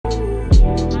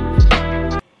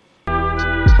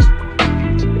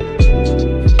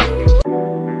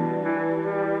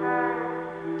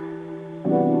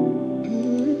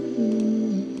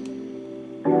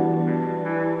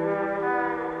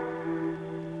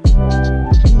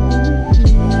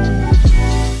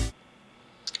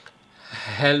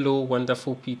Hello,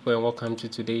 wonderful people, and welcome to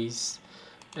today's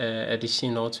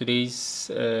edition or today's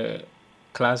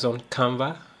class on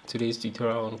Canva. Today's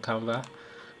tutorial on Canva,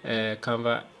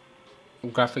 Canva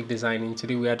graphic designing.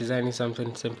 Today we are designing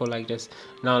something simple like this.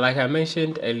 Now, like I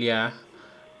mentioned earlier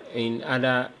in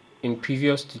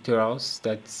previous tutorials,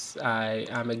 that I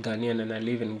am a Ghanaian and I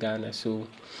live in Ghana. So,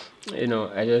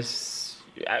 I was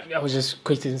just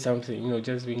creating something,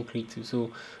 just being creative. So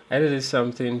I did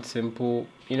something simple,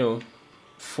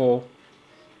 for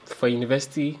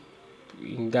university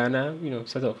in Ghana,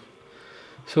 sort of.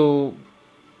 So,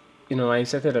 I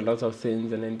inserted a lot of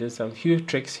things and then did some few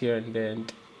tricks here and there.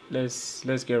 And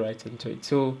let's get right into it.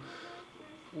 So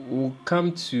we'll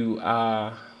come to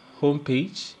our home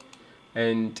page,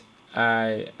 and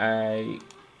I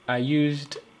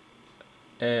used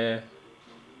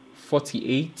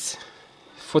 48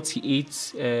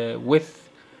 width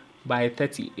by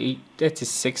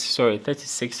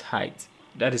 36 height.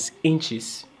 That is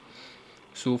inches.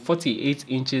 So 48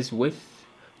 inches width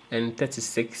and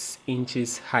 36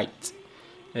 inches height.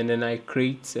 And then I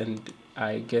create and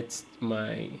I get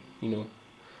my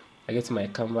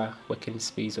Canva working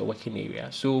space or working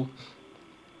area. So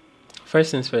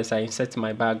first things first, I insert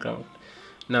my background.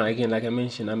 Now again, like I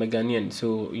mentioned, I'm a Ghanaian,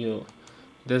 so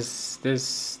this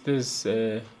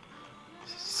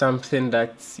something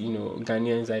that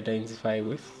Ghanaians identify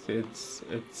with.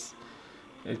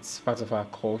 It's part of our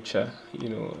culture.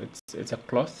 It's a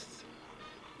cloth,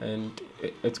 and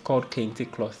it's called kente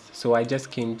cloth. So I just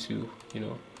came to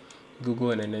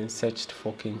Google and then searched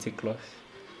for kente cloth,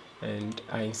 and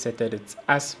I inserted it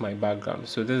as my background.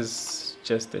 So this is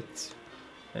just it,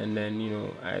 and then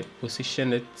I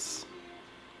position it.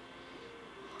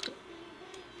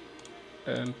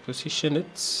 Let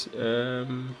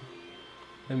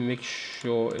me make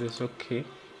sure it is okay.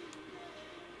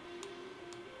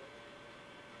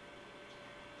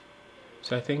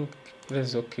 So I think this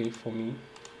is okay for me.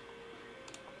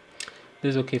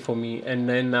 And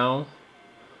then now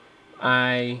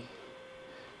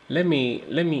let me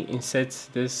insert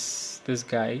this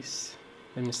guys.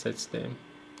 Let me set them.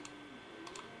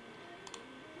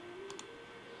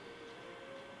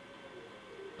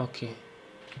 Okay.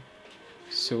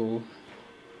 So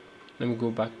let me go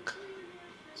back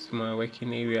to my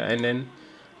working area, and then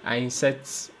I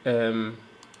insert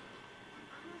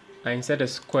a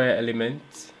square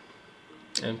element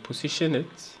and position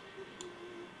it,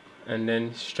 and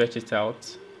then stretch it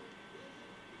out.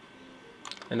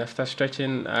 And after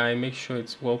stretching, I make sure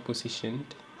it's well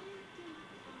positioned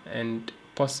and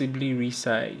possibly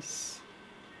resize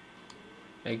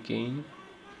again.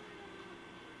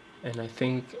 And I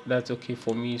think that's okay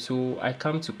for me. So I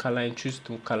come to color and choose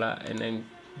to color, and then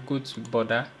go to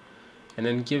border, and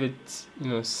then give it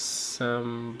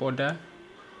some border.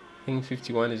 I think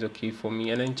 51 is okay for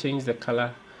me, and then change the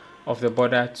color of the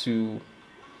border to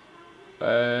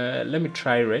let me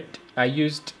try red. I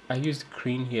used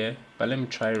green here, but let me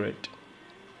try red,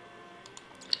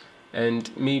 and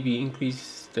maybe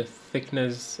increase the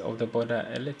thickness of the border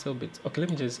a little bit. Okay, let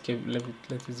me just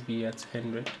let this be at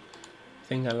 100. I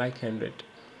think I like 100,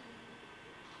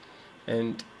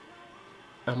 and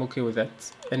I'm okay with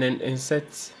that. And then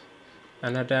insert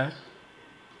another,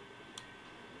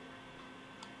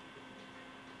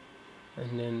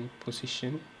 and then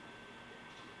position.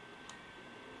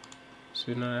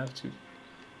 So now I have to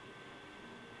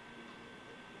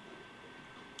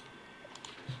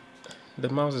the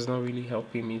mouse is not really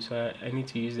helping me, so I need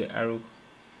to use the arrow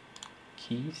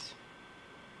keys.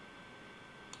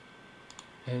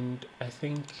 And I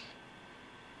think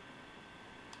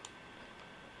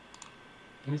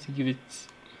I need to give it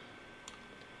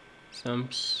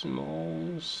some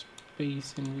small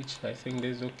space in which I think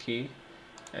this is okay,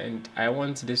 and I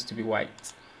want this to be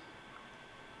white.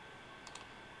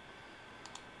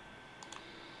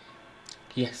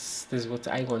 Yes, this is what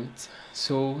I want.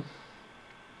 So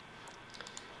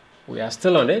we are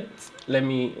still on it. Let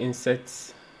me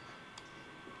insert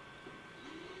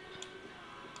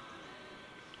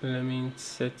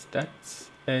that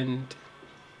and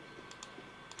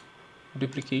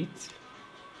duplicate.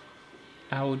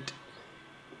 I'll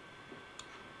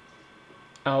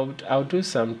do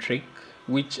some trick,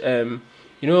 which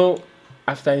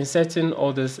after inserting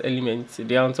all these elements,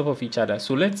 they are on top of each other.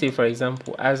 So let's say, for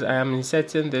example, as I am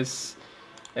inserting this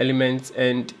element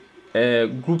and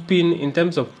grouping, in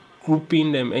terms of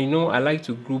grouping them, and I like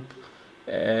to group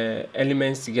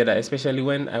elements together, especially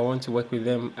when I want to work with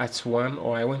them as one,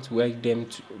 or I want to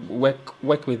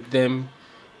work with them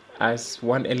as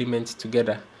one element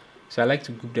together. So I like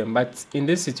to group them, but in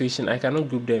this situation I cannot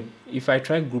group them. If I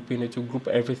try grouping, it will group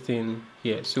everything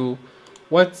here. So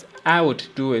what I would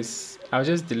do is I'll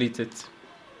just delete it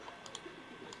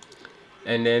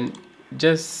and then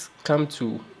just come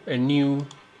to a new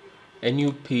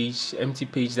page, empty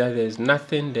page that there's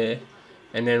nothing there,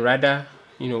 and then rather,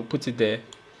 you know, put it there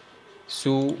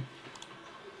so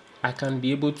I can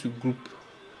be able to group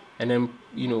and then,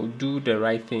 you know, do the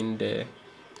right thing there,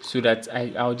 so that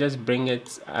I'll just bring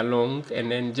it along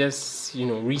and then just, you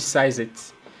know, resize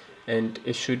it, and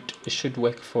it should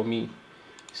work for me.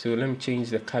 So let me change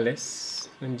the colors.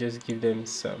 Let me just give them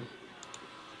some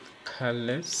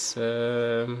colors.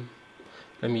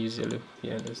 Let me use yellow.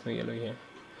 Yeah, there's no yellow here.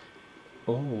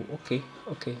 Oh, okay.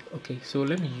 So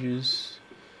let me use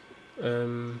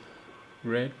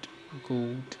red,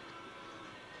 gold.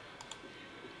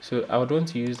 So I would want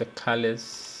to use the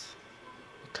colors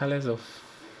of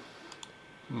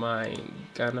my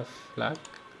Ghana flag: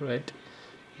 red,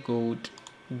 gold,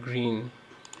 green,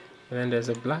 and then there's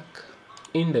a black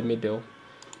in the middle.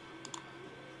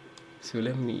 So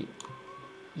let me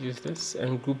use this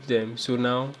and group them. So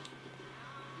now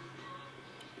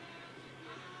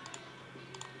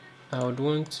I would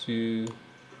want to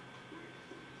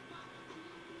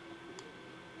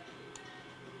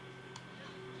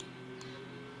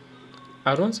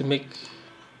I'd want to make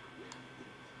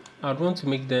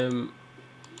them,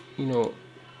 you know,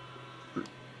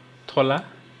 taller,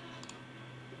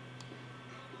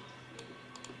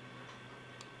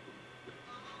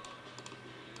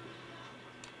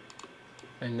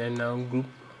 and then now group,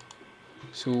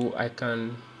 so I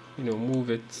can, you know,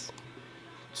 move it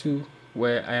to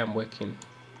where I am working.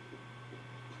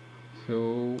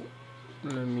 So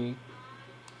let me,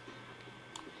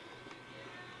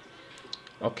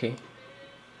 okay,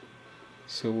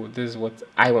 so this is what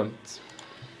I want.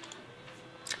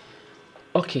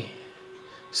 Okay,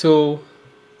 so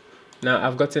now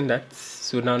I've gotten that.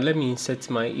 So now let me insert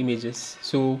my images.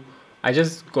 So I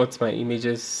just got my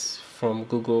images from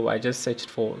Google. I just searched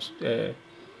for you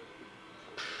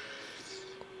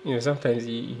know, sometimes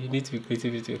you need to be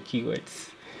creative with your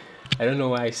keywords. I don't know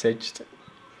why I searched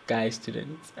guy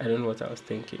students. I don't know what I was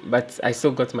thinking, but I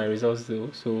still got my results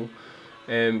though. So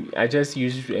I just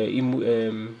used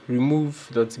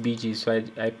remove.bg. So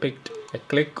I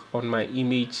click on my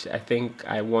image I think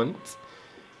I want,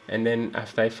 and then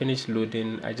after I finish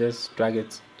loading, I just drag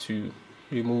it to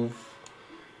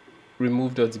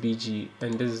remove.bg,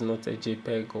 and this is not a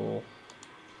JPEG or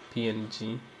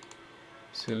PNG.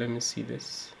 So let me see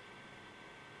this.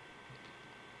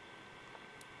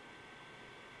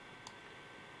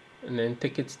 And then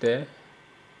take it there,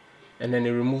 and then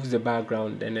it removes the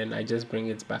background, and then I just bring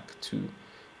it back to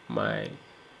my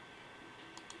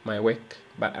work.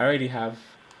 But I already have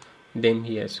them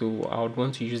here, so I would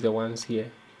want to use the ones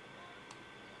here.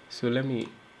 So let me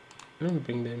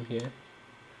bring them here,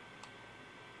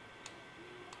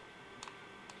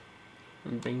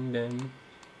 bring them,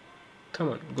 come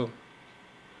on, go.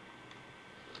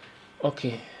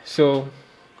 Okay, so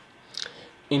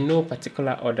in no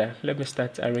particular order, let me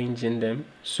start arranging them.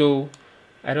 So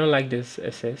I don't like this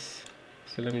SS,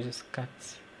 so let me just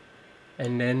cut,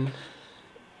 and then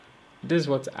this is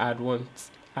what I'd want.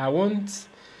 I want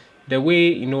the way,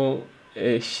 you know,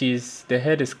 the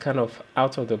head is kind of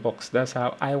out of the box. That's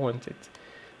how I want it.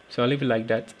 So I'll leave it like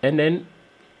that, and then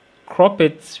crop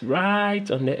it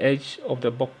right on the edge of the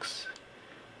box.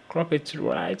 Crop it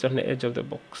right on the edge of the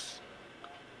box,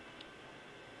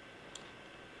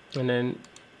 and then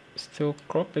still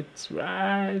crop it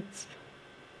right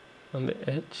on the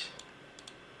edge,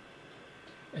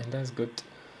 and that's good.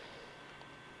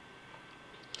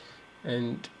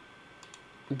 And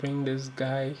bring this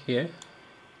guy here,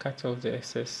 cut off the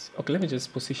excess. Okay, let me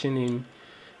just position him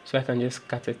so I can just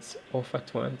cut it off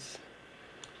at once,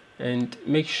 and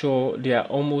make sure they are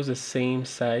almost the same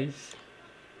size.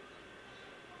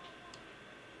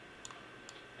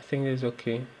 I think it's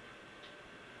okay.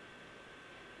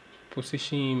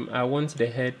 Position him. I want the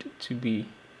head to be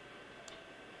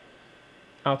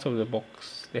out of the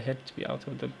box,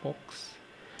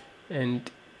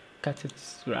 and cut it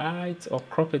right, or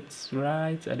crop it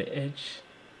right at the edge,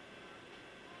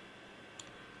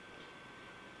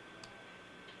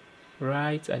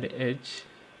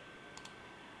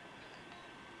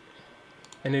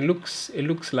 and it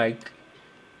looks like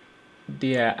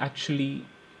they are actually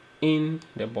in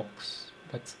the box,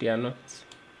 but they are not.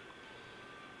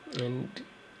 And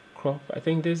crop, I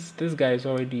think this guy is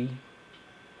already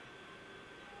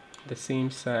the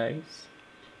same size.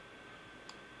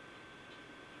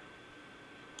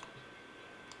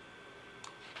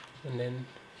 And then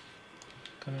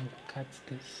come and cut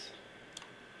this.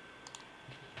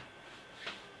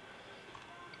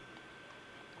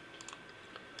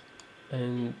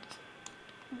 and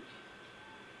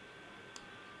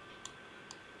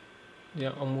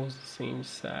they're almost the same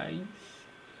size,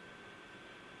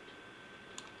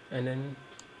 and then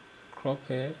crop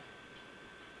here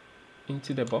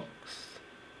into the box.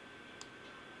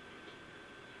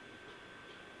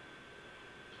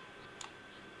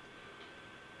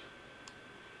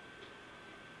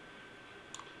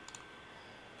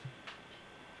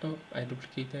 Oh, I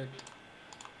duplicated.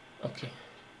 Okay,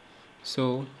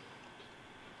 so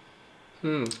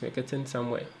we're getting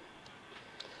somewhere.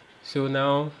 So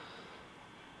now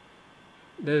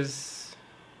there's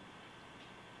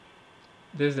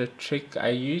a trick I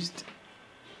used,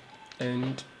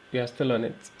 and we are still on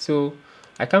it. So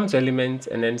I come to element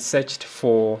and then searched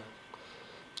for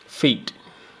fade.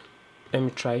 Let me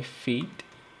try fade,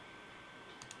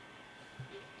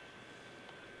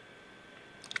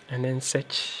 and then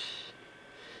search.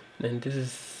 Then this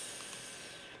is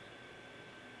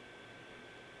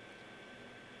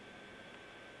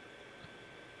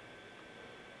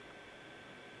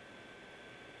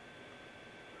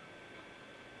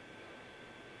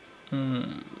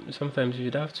sometimes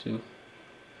you'd have to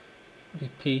be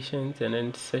patient and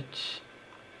then search.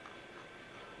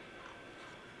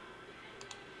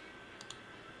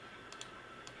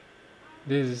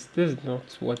 This is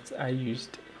not what I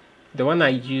used. The one I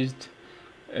used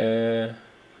gave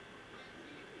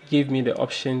me the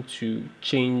option to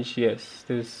change. Yes,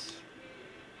 this.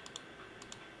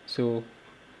 So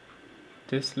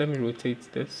this, let me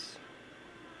rotate this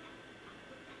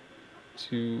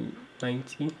to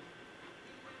 90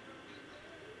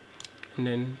 and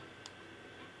then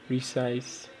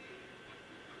resize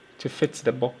to fit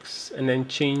the box, and then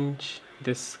change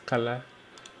this color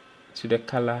to the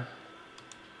color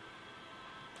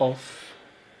of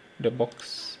the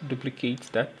box.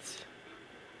 Duplicate that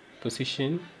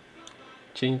position,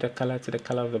 change the color to the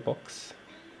color of the box,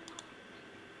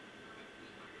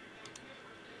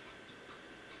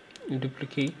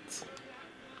 duplicate.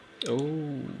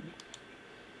 Oh,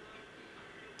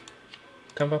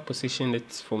 Canva position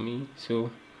it for me,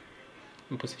 so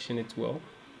position it well,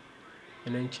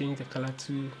 and then change the color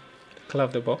to the color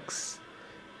of the box,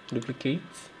 duplicate,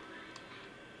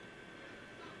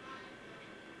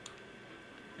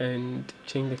 and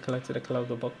change the color to the color of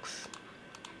the box,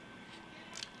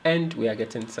 and we are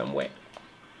getting somewhere.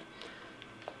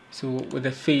 So with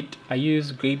the fade, I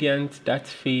use gradient that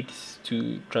fades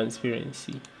to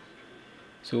transparency.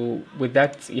 So with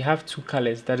that, you have two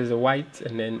colors, that is a white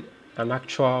and then an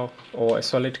actual or a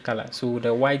solid color. So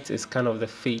the white is kind of the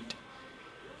fade.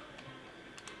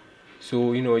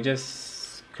 So it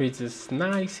just creates this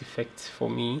nice effect for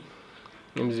me.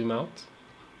 Let me zoom out.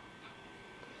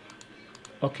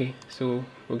 Okay, so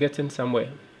we're getting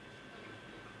somewhere.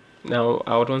 Now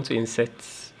I would want to insert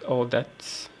all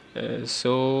that.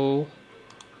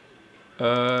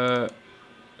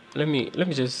 Let me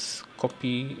just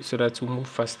copy so that we'll move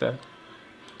faster.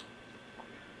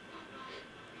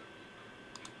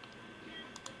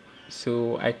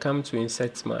 So I come to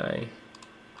insert my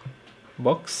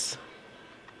box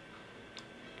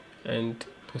and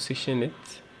position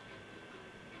it,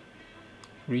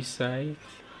 resize,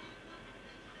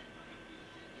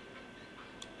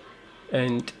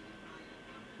 and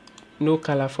no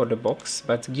color for the box,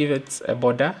 but give it a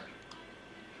border.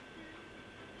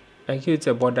 I give it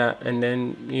a border, and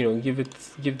then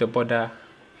give the border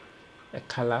a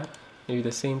color, maybe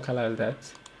the same color as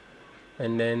that,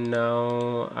 and then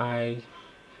now I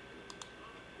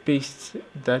paste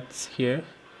that here.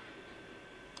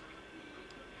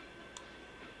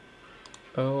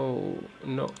 Oh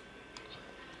no,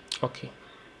 okay.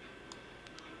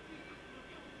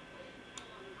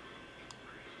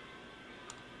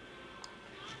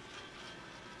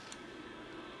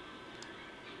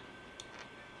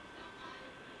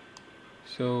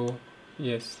 So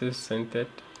yes, this is centered,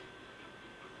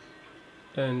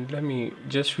 and let me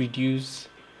just reduce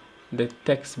the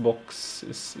text box.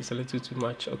 It's a little too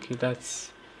much. Okay,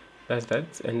 that's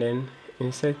that, and then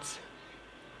insert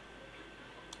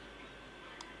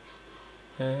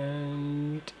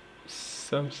and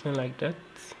something like that.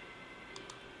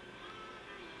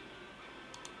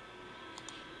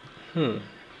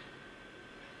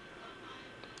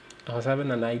 I was having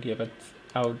an idea, but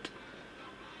I'll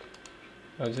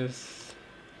just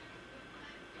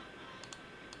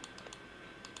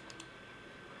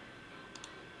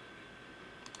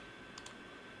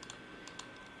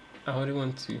I wouldn't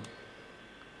want to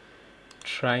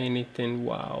try anything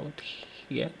wild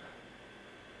here,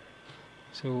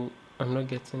 so I'm not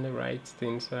getting the right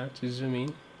thing, so I have to zoom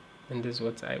in, and this is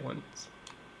what I want.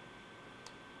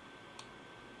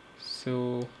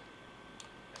 So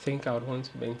think I would want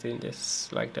to maintain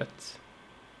this like that.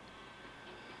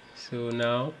 So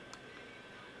now,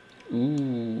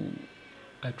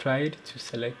 I tried to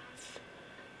select.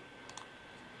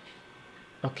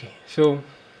 Okay, so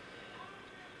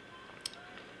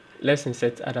let's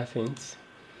insert other things.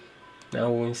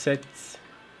 Now we'll insert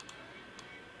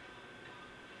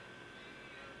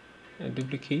a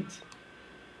duplicate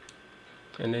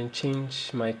and then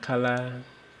change my color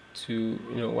to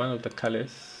one of the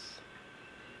colors,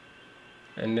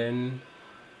 and then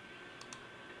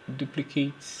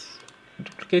duplicate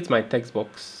my text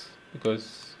box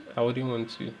because I wouldn't want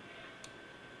to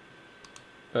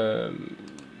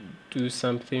do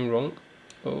something wrong.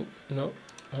 Oh no,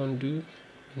 undo,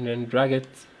 and then drag it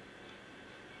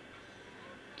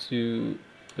to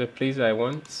the place I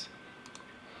want,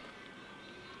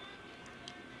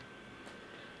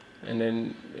 and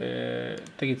then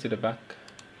take it to the back.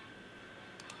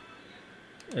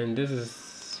 And this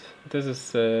is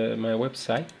my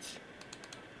website.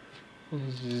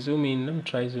 Zoom in. Let me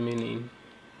try zooming in.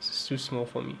 It's too small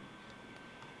for me.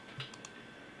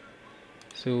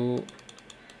 So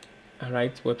I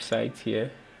write website here,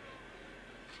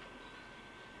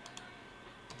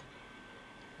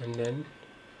 and then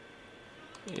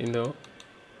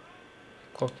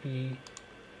copy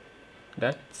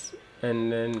that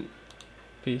and then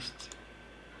paste.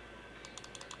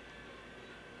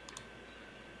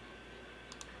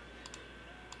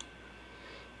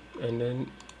 And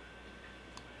then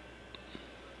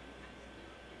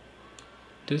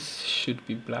this should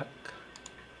be black,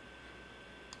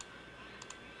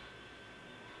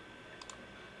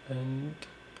 and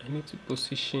I need to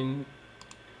position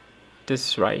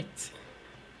this right.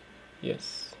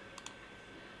 Yes.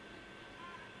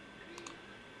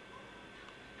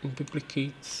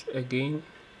 Duplicate again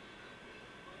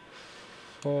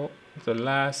for the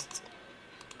last.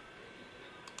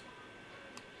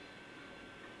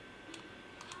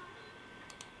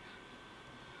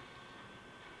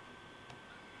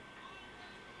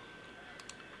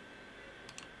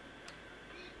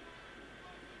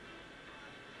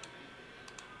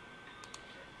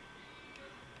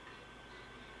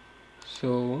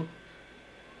 So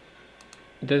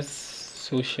this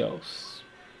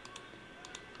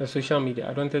the social media,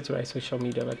 I don't want to write social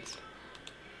media, but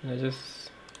I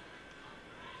just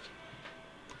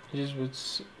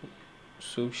put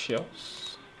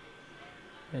socials,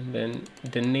 and then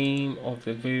the name of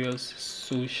the various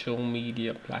social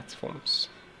media platforms.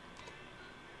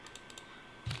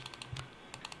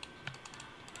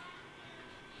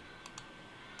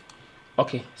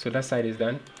 Okay, so that side is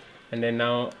done, and then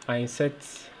now I insert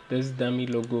this dummy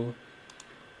logo.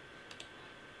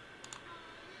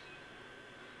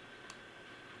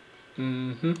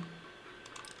 And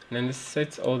then this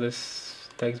sets all this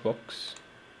text box.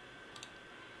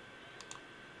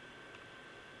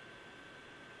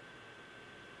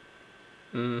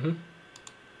 And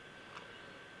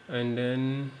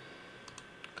then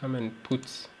come and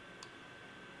put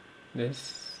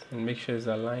this and make sure it's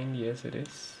aligned. Yes, it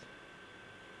is.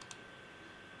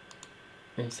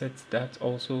 Insert that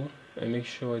also and make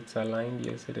sure it's aligned.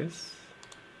 Yes, it is.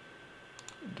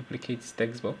 Duplicate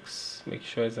text box, make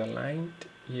sure it's aligned.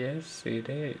 Yes, it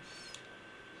is.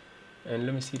 And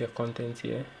let me see the content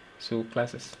here. So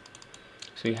classes,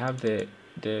 so you have the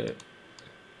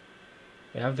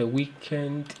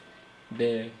weekend,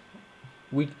 the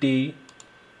weekday,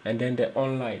 and then the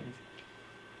online.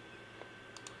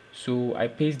 So I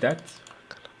paste that,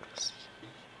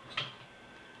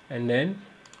 and then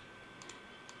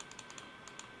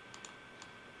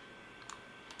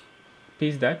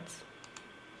paste that.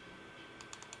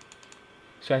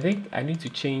 So I think I need to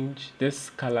change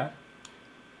this color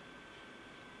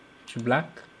to black,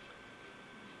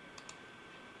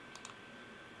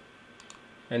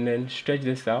 and then stretch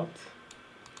this out,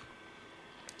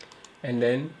 and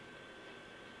then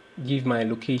give my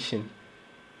location.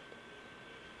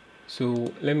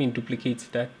 So let me duplicate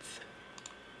that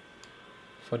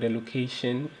for the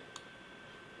location,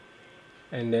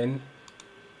 and then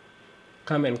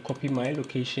come and copy my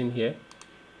location here,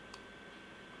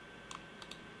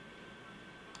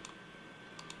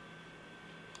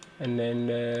 and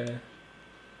then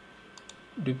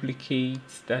duplicate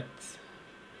that,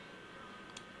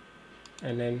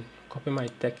 and then copy my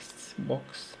text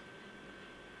box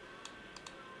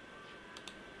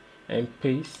and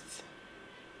paste.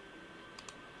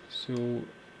 So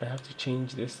I have to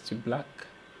change this to black,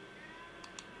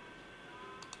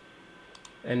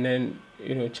 and then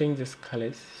change this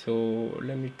colors. So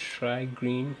let me try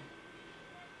green.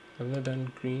 I've not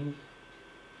done green.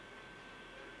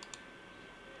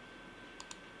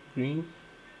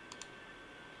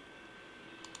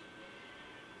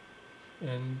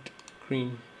 and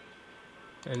green.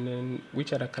 And then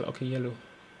which other color? Okay, yellow.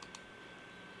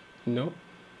 No,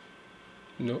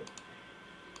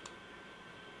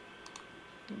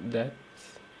 that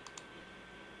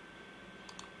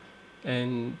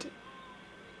and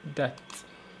that.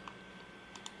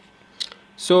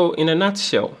 So in a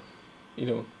nutshell,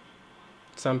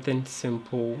 something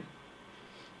simple,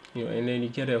 and then you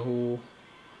get a whole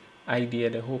idea,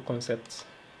 the whole concept,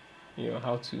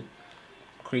 how to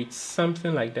create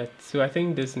something like that. So I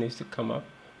think this needs to come up,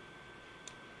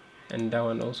 and that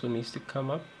one also needs to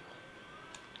come up,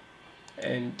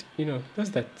 and that's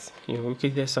that. Okay,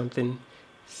 there's something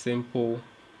simple,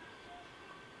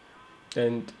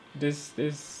 and this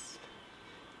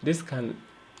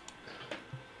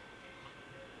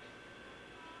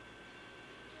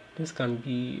can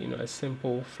be a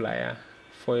simple flyer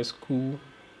for a school,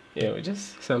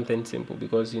 just something simple,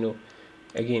 because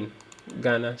again,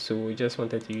 Ghana, so we just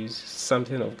wanted to use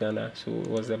something of Ghana, so it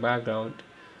was the background,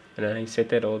 and then I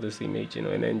inserted all this image,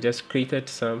 and then just created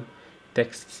some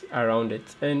text around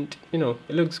it, and it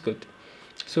looks good.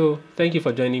 So thank you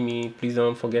for joining me. Please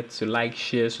don't forget to like,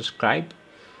 share, subscribe,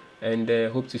 and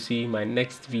hope to see my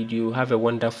next video. Have a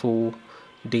wonderful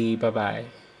day. Bye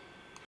bye.